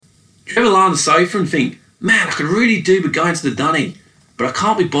Do you ever lie on the sofa and think, man, I could really do with going to the dunny, but I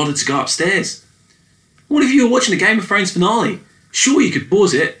can't be bothered to go upstairs? What if you were watching the Game of Thrones finale? Sure, you could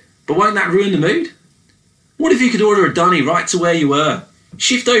pause it, but won't that ruin the mood? What if you could order a dunny right to where you were,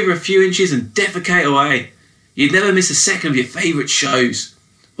 shift over a few inches and defecate away? You'd never miss a second of your favourite shows,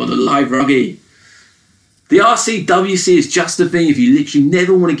 or the live rugby. The RCWC is just the thing if you literally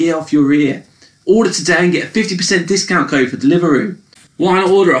never want to get off your rear. Order today and get a 50% discount code for Deliveroo. Why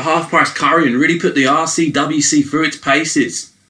not order a half-price curry and really put the RCWC through its paces?